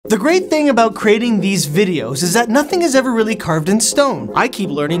The great thing about creating these videos is that nothing is ever really carved in stone. I keep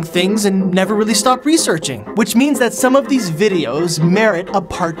learning things and never really stop researching, which means that some of these videos merit a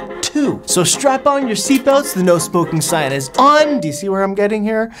part 2. So strap on your seatbelts, the no smoking sign is on. Do you see where I'm getting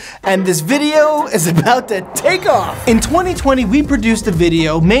here? And this video is about to take off. In 2020, we produced a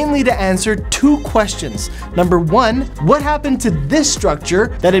video mainly to answer 2 questions. Number 1, what happened to this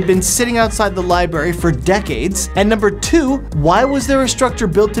structure that had been sitting outside the library for decades? And number 2, why was there a structure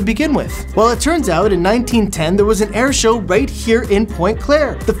built to begin with? Well, it turns out in 1910 there was an air show right here in Pointe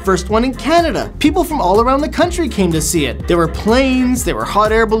Claire, the first one in Canada. People from all around the country came to see it. There were planes, there were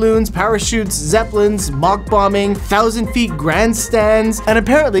hot air balloons, parachutes, zeppelins, mock bombing, 1,000-feet grandstands, and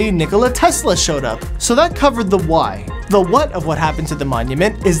apparently Nikola Tesla showed up. So that covered the why. The what of what happened to the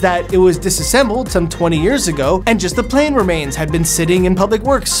monument is that it was disassembled some 20 years ago, and just the plane remains had been sitting in public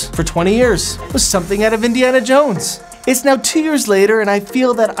works for 20 years. It was something out of Indiana Jones. It's now 2 years later, and I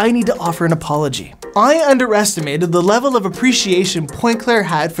feel that I need to offer an apology. I underestimated the level of appreciation Pointe Claire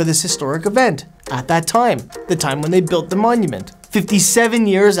had for this historic event at that time, the time when they built the monument. 57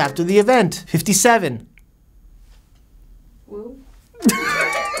 years after the event. 57. Woo.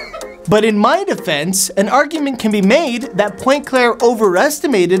 But in my defense, an argument can be made that Pointe Claire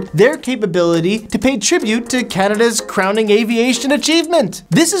overestimated their capability to pay tribute to Canada's crowning aviation achievement.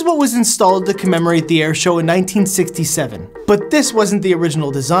 This is what was installed to commemorate the air show in 1967. But this wasn't the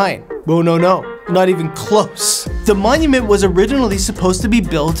original design. Oh no, not even close. The monument was originally supposed to be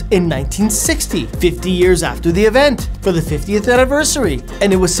built in 1960, 50 years after the event, for the 50th anniversary,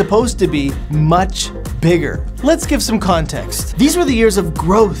 and it was supposed to be much bigger. Let's give some context. These were the years of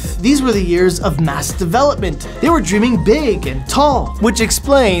growth. These were the years of mass development. They were dreaming big and tall, which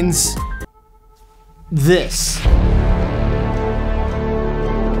explains this.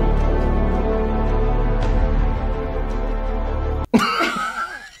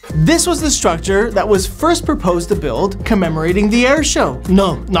 This was the structure that was first proposed to build commemorating the air show.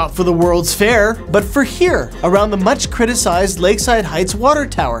 No, not for the World's Fair, but for here, around the much criticized Lakeside Heights water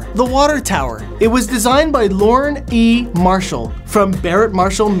tower. The water tower. It was designed by Lorne E. Marshall from Barrett,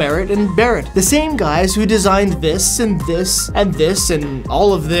 Marshall, Merritt, and Barrett, the same guys who designed this and this and this and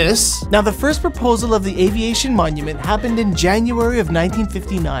all of this. Now, the first proposal of the aviation monument happened in January of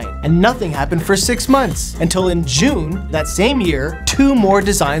 1959, and nothing happened for 6 months, until in June that same year, 2 more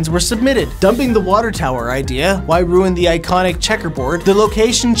designs were submitted. Dumping the water tower idea, why ruin the iconic checkerboard, the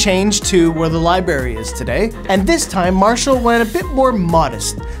location changed to where the library is today, and this time Marshall went a bit more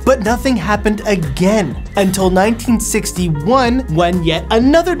modest. But nothing happened again until 1961, when yet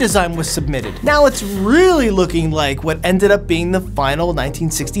another design was submitted. Now it's really looking like what ended up being the final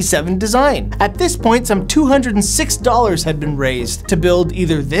 1967 design. At this point, some $206 had been raised to build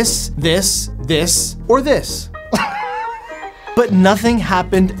either this, or this. But nothing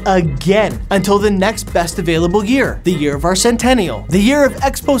happened again until the next best available year, the year of our centennial, the year of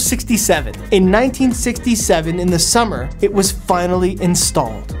Expo 67. In 1967, in the summer, it was finally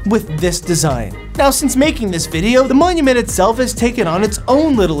installed with this design. Now, since making this video, the monument itself has taken on its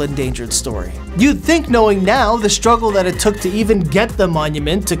own little endangered story. You'd think, knowing now the struggle that it took to even get the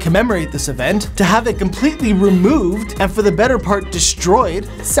monument to commemorate this event, to have it completely removed and for the better part destroyed,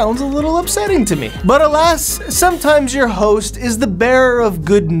 sounds a little upsetting to me. But alas, sometimes your host is the bearer of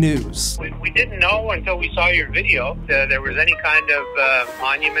good news. We didn't know until we saw your video that there was any kind of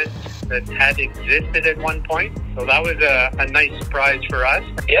monument that had existed at one point. So that was a nice surprise for us.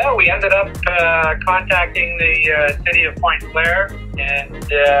 Yeah, we ended up contacting the city of Pointe Claire and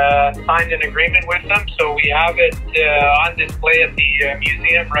signed an agreement with them. So we have it on display at the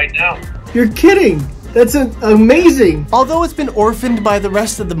museum right now. You're kidding! That's amazing! Although it's been orphaned by the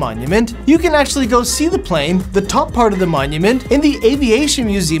rest of the monument, you can actually go see the plane, the top part of the monument, in the Aviation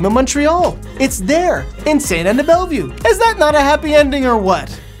Museum of Montreal. It's there, in Sainte-Anne-de-Bellevue. Is that not a happy ending or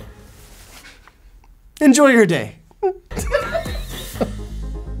what? Enjoy your day.